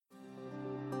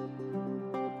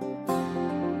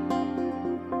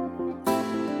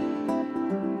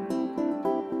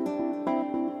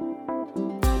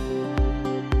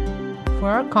For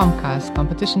our Comcast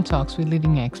Competition Talks with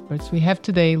Leading Experts, we have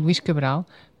today Luis Cabral,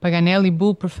 Paganelli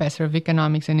Bull Professor of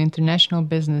Economics and International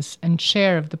Business and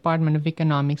Chair of Department of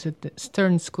Economics at the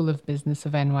Stern School of Business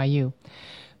of NYU.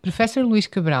 Professor Luis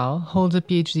Cabral holds a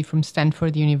PhD from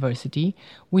Stanford University,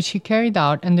 which he carried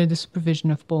out under the supervision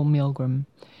of Paul Milgram.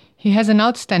 He has an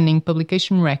outstanding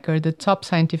publication record at top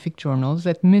scientific journals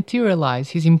that materialize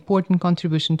his important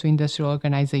contribution to industrial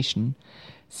organization.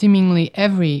 Seemingly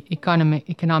every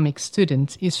economics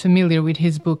student is familiar with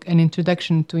his book, An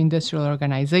Introduction to Industrial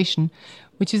Organization,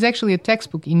 which is actually a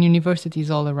textbook in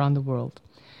universities all around the world.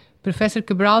 Professor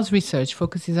Cabral's research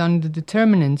focuses on the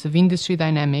determinants of industry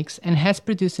dynamics and has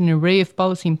produced an array of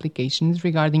policy implications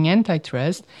regarding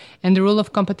antitrust and the role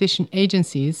of competition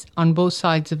agencies on both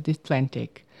sides of the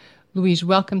Atlantic. Luis,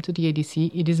 welcome to the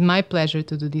ADC. It is my pleasure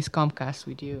to do this Comcast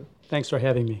with you. Thanks for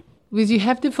having me. Luis, you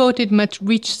have devoted much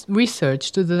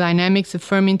research to the dynamics of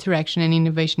firm interaction and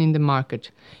innovation in the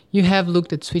market. You have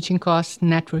looked at switching costs,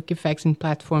 network effects in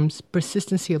platforms,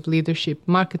 persistency of leadership,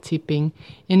 market tipping,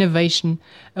 innovation,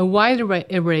 a wide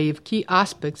array of key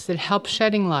aspects that help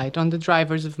shedding light on the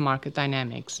drivers of market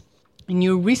dynamics. In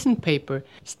your recent paper,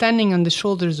 Standing on the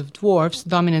Shoulders of Dwarfs,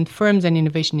 Dominant Firms and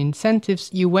Innovation Incentives,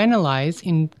 you analyze,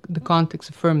 in the context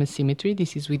of firm asymmetry,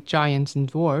 this is with giants and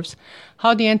dwarfs,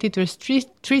 how the antitrust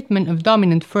treatment of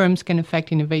dominant firms can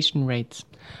affect innovation rates.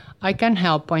 I can't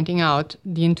help pointing out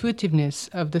the intuitiveness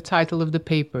of the title of the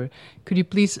paper. Could you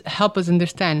please help us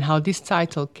understand how this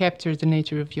title captures the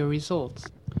nature of your results?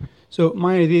 So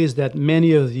my idea is that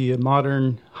many of the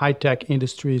modern high-tech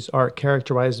industries are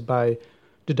characterized by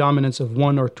the dominance of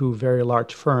one or two very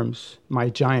large firms, my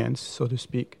giants, so to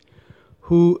speak,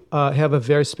 who have a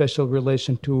very special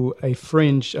relation to a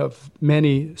fringe of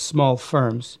many small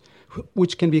firms,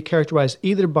 which can be characterized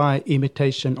either by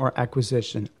imitation or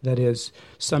acquisition. That is,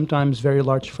 sometimes very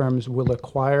large firms will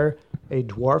acquire a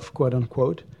dwarf, quote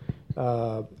unquote,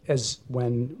 as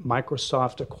when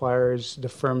Microsoft acquires the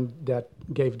firm that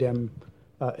gave them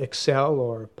Excel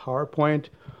or PowerPoint,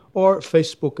 or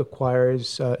Facebook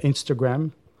acquires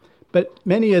Instagram. But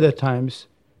many other times,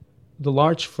 the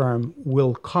large firm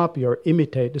will copy or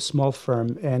imitate the small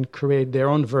firm and create their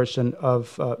own version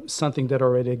of something that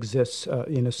already exists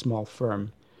in a small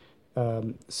firm,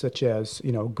 such as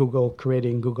Google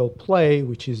creating Google Play,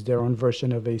 which is their own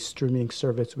version of a streaming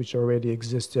service which already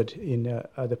existed in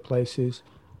other places.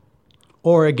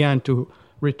 Or again, to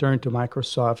return to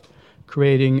Microsoft,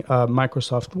 creating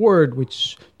Microsoft Word,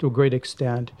 which to a great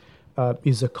extent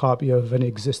is a copy of an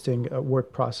existing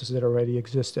word process that already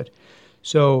existed.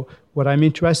 So what I'm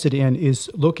interested in is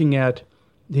looking at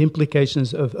the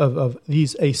implications of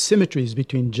these asymmetries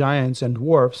between giants and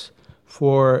dwarfs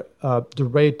for the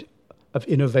rate of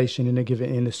innovation in a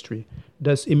given industry.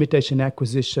 Does imitation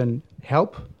acquisition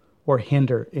help or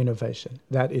hinder innovation?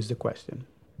 That is the question.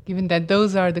 Given that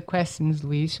those are the questions,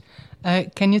 Luis,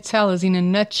 can you tell us in a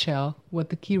nutshell what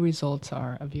the key results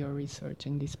are of your research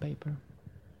in this paper?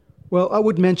 Well, I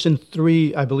would mention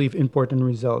three, I believe, important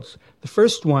results. The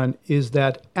first one is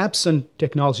that absent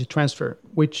technology transfer,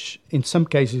 which in some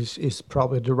cases is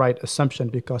probably the right assumption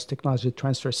because technology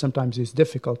transfer sometimes is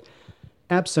difficult,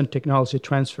 absent technology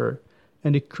transfer,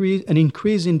 an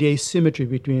increase in the asymmetry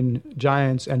between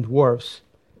giants and dwarfs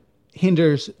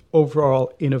hinders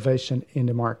overall innovation in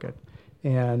the market.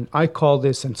 And I call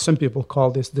this, and some people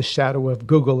call this, the shadow of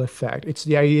Google effect. It's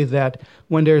the idea that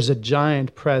when there's a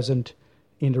giant present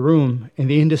in the room, in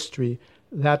the industry,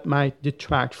 that might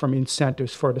detract from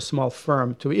incentives for the small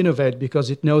firm to innovate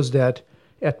because it knows that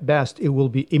at best it will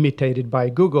be imitated by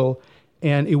Google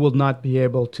and it will not be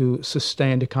able to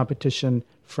sustain the competition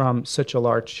from such a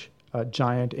large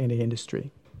giant in the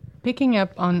industry. Picking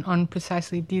up on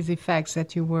precisely these effects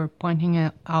that you were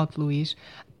pointing out, Luis,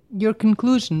 your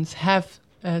conclusions have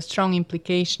strong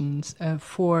implications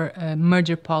for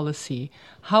merger policy.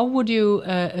 How would you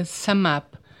sum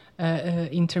up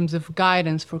in terms of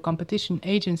guidance for competition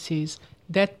agencies,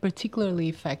 that particularly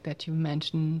effect that you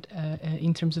mentioned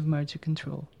in terms of merger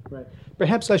control? Right.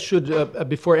 Perhaps I should,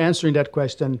 before answering that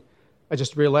question, I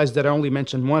just realized that I only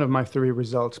mentioned one of my three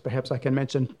results. Perhaps I can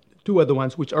mention two other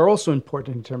ones, which are also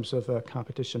important in terms of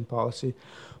competition policy.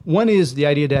 One is the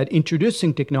idea that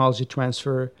introducing technology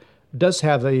transfer does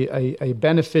have a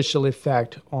beneficial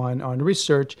effect on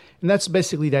research, and that's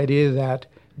basically the idea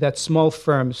that small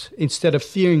firms, instead of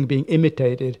fearing being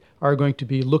imitated, are going to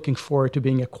be looking forward to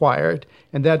being acquired,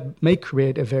 and that may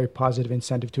create a very positive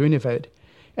incentive to innovate.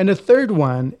 And the third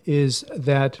one is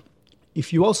that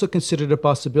if you also consider the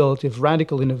possibility of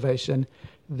radical innovation,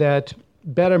 that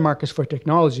better markets for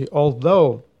technology,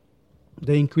 although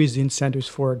they increase the incentives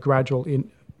for gradual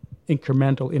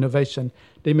incremental innovation,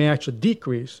 they may actually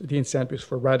decrease the incentives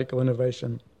for radical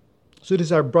innovation. So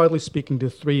these are, broadly speaking, the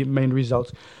three main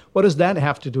results. What does that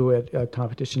have to do with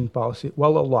competition policy?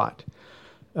 Well, a lot.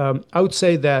 I would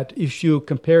say that if you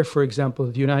compare, for example,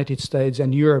 the United States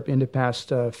and Europe in the past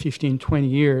 15, 20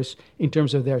 years in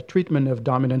terms of their treatment of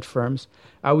dominant firms,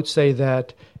 I would say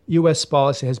that U.S.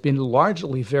 policy has been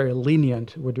largely very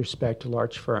lenient with respect to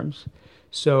large firms,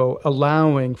 so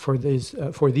allowing for these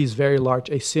very large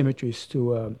asymmetries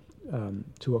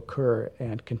to occur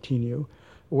and continue.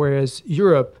 Whereas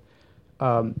Europe,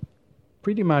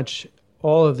 pretty much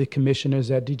all of the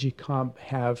commissioners at DG Comp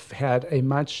have had a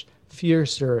much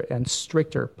fiercer and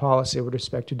stricter policy with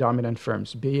respect to dominant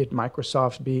firms, be it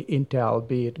Microsoft, be it Intel,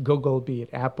 be it Google, be it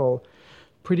Apple.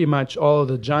 Pretty much all of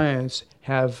the giants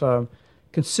have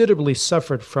considerably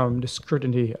suffered from the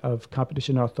scrutiny of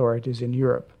competition authorities in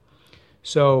Europe.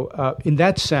 So in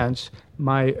that sense,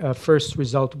 my first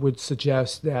result would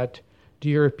suggest that the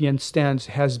European stance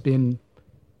has been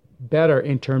better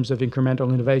in terms of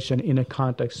incremental innovation in a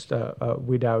context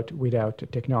without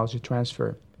technology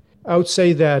transfer. I would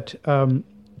say that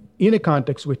in a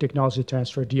context with technology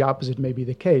transfer, the opposite may be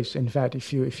the case. In fact,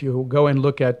 if you go and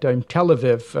look at Tel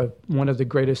Aviv, one of the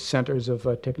greatest centers of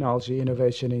technology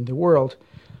innovation in the world,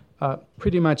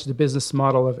 pretty much the business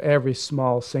model of every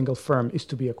small single firm is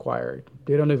to be acquired.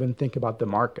 They don't even think about the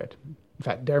market. In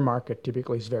fact, their market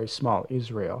typically is very small,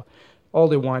 Israel. All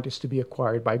they want is to be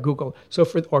acquired by Google.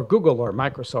 Or Google or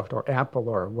Microsoft or Apple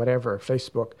or whatever,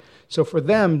 Facebook. So for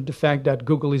them, the fact that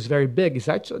Google is very big is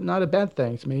actually not a bad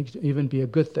thing. It may even be a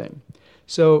good thing.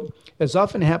 So as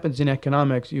often happens in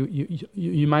economics,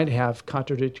 you might have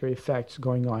contradictory effects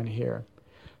going on here.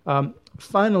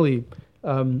 Finally,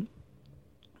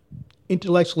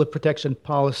 intellectual protection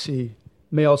policy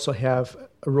may also have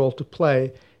a role to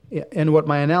play. And what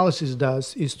my analysis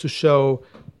does is to show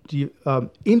the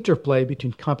interplay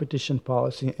between competition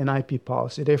policy and IP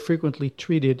policy. They're frequently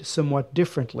treated somewhat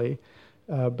differently,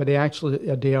 but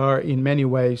they are in many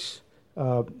ways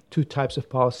two types of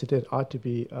policy that ought to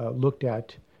be looked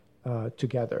at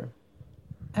together.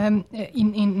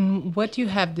 In what you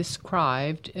have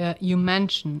described, you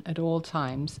mention at all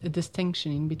times a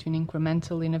distinction in between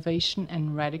incremental innovation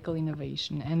and radical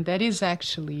innovation, and that is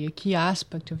actually a key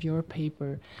aspect of your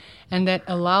paper, and that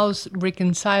allows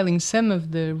reconciling some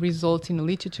of the results in the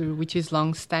literature, which is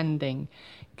long-standing.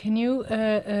 Can you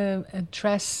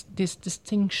address this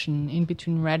distinction in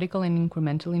between radical and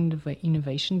incremental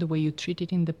innovation, the way you treat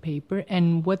it in the paper,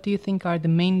 and what do you think are the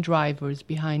main drivers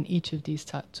behind each of these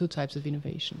two types of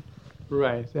innovation?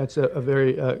 Right, that's a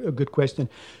very good question.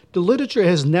 The literature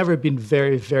has never been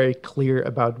very, very clear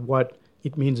about what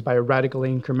it means by radical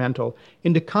and incremental.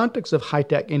 In the context of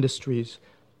high-tech industries,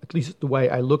 at least the way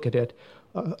I look at it,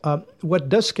 what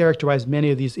does characterize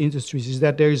many of these industries is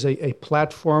that there is a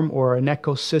platform or an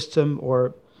ecosystem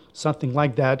or something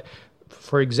like that.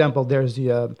 For example, there's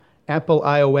the Apple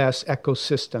iOS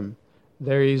ecosystem.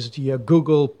 There is the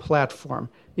Google platform.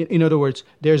 In other words,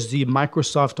 there's the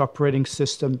Microsoft operating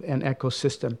system and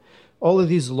ecosystem. All of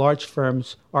these large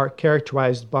firms are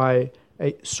characterized by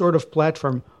a sort of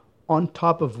platform on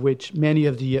top of which many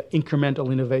of the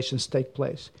incremental innovations take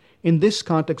place. In this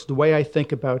context, the way I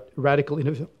think about radical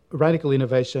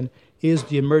innovation is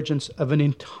the emergence of an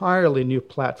entirely new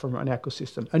platform and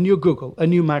ecosystem, a new Google, a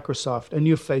new Microsoft, a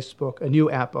new Facebook, a new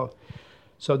Apple.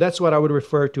 So that's what I would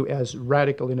refer to as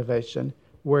radical innovation,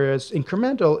 whereas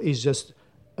incremental is just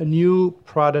a new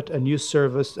product, a new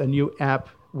service, a new app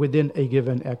within a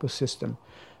given ecosystem.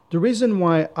 The reason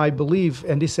why I believe,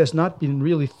 and this has not been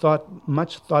really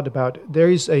much thought about, there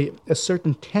is a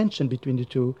certain tension between the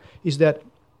two, is that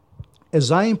as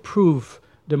I improve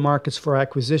the markets for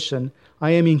acquisition,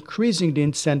 I am increasing the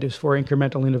incentives for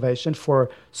incremental innovation for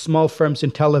small firms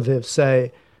in Tel Aviv,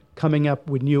 say, coming up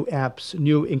with new apps,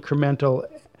 new incremental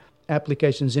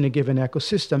applications in a given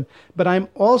ecosystem, but I'm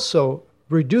also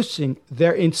reducing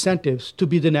their incentives to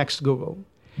be the next Google.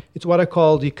 It's what I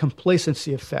call the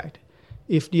complacency effect.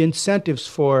 If the incentives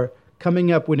for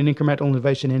coming up with an incremental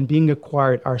innovation and being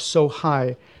acquired are so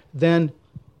high, then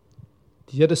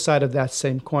the other side of that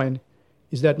same coin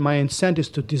is that my incentives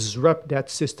to disrupt that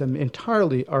system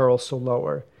entirely are also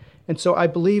lower. And so I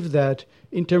believe that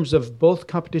in terms of both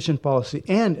competition policy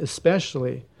and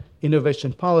especially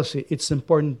innovation policy, it's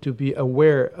important to be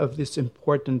aware of this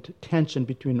important tension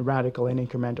between radical and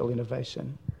incremental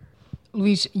innovation.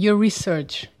 Luis, your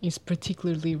research is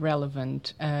particularly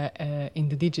relevant in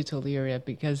the digital area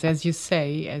because, as you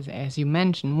say, as you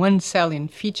mentioned, one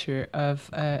salient feature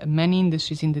of many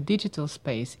industries in the digital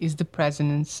space is the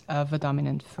presence of a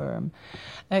dominant firm.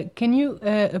 Can you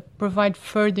provide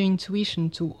further intuition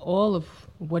to all of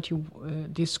what you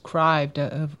described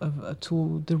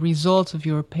to the results of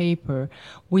your paper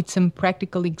with some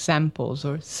practical examples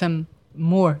or some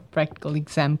more practical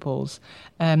examples,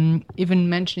 even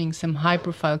mentioning some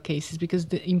high-profile cases, because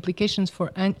the implications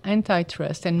for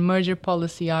antitrust and merger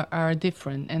policy are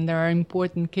different, and there are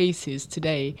important cases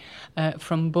today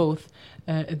from both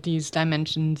these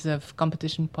dimensions of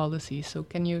competition policy. So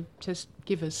can you just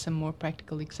give us some more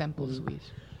practical examples,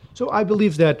 Luis? So I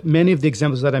believe that many of the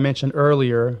examples that I mentioned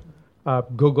earlier,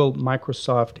 Google,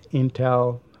 Microsoft,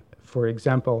 Intel, for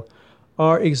example,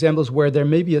 are examples where there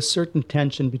may be a certain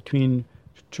tension between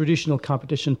traditional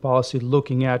competition policy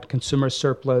looking at consumer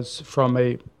surplus from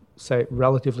a, say,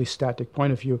 relatively static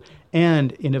point of view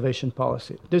and innovation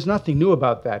policy. There's nothing new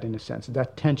about that, in a sense,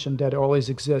 that tension that always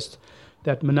exists,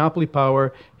 that monopoly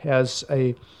power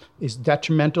is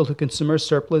detrimental to consumer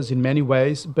surplus in many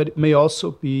ways, but it may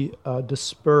also be the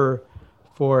spur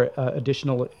for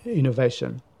additional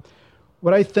innovation.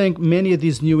 What I think many of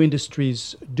these new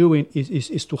industries do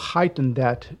is to heighten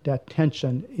that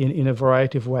tension in a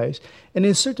variety of ways. And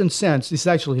in a certain sense, this is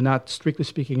actually not strictly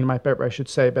speaking in my paper, I should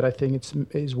say, but I think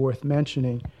it's worth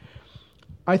mentioning.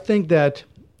 I think that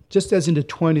just as in the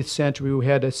 20th century, we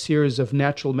had a series of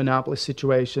natural monopoly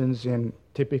situations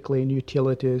typically in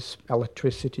utilities,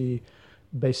 electricity,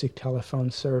 basic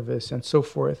telephone service, and so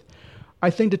forth.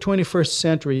 I think the 21st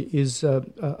century is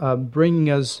bringing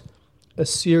us a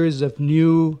series of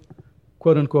new,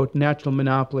 quote-unquote, natural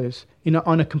monopolies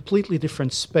on a completely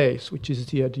different space, which is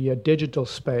the digital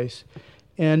space.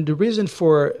 And the reason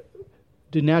for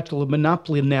the natural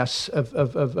monopoly-ness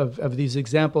of these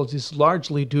examples is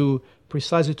largely due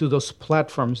precisely to those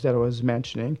platforms that I was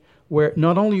mentioning, where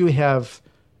not only you have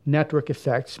network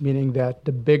effects, meaning that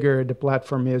the bigger the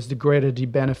platform is, the greater the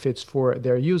benefits for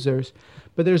their users,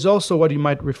 but there's also what you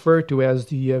might refer to as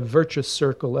the virtuous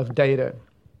circle of data.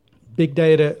 Big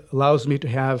data allows me to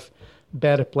have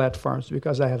better platforms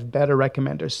because I have better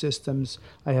recommender systems,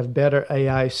 I have better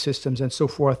AI systems and so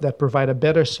forth that provide a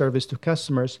better service to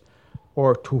customers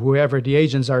or to whoever the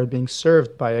agents are being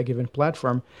served by a given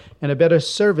platform. And a better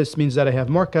service means that I have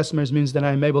more customers, means that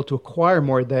I'm able to acquire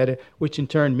more data, which in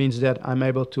turn means that I'm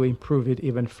able to improve it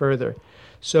even further.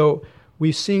 So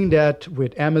we're seeing that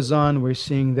with Amazon, we're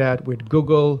seeing that with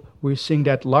Google, we're seeing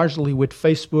that largely with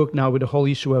Facebook, now with the whole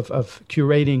issue of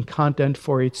curating content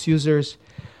for its users.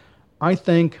 I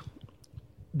think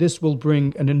this will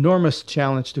bring an enormous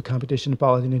challenge to competition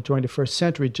policy in the 21st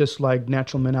century, just like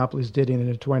natural monopolies did in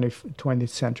the 20th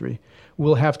century.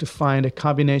 We'll have to find a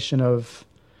combination of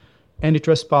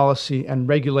antitrust policy and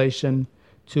regulation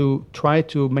to try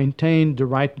to maintain the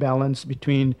right balance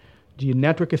between the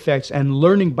network effects and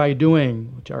learning by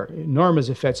doing, which are enormous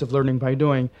effects of learning by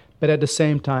doing, but at the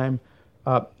same time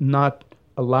not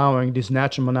allowing these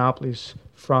natural monopolies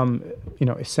from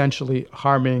essentially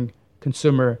harming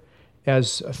consumer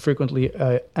as frequently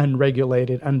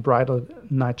unregulated, unbridled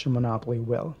natural monopoly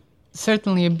will.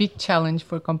 Certainly a big challenge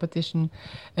for competition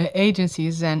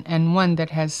agencies and one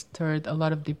that has stirred a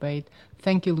lot of debate.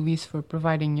 Thank you, Luis, for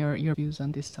providing your views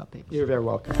on this topic. You're very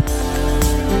welcome.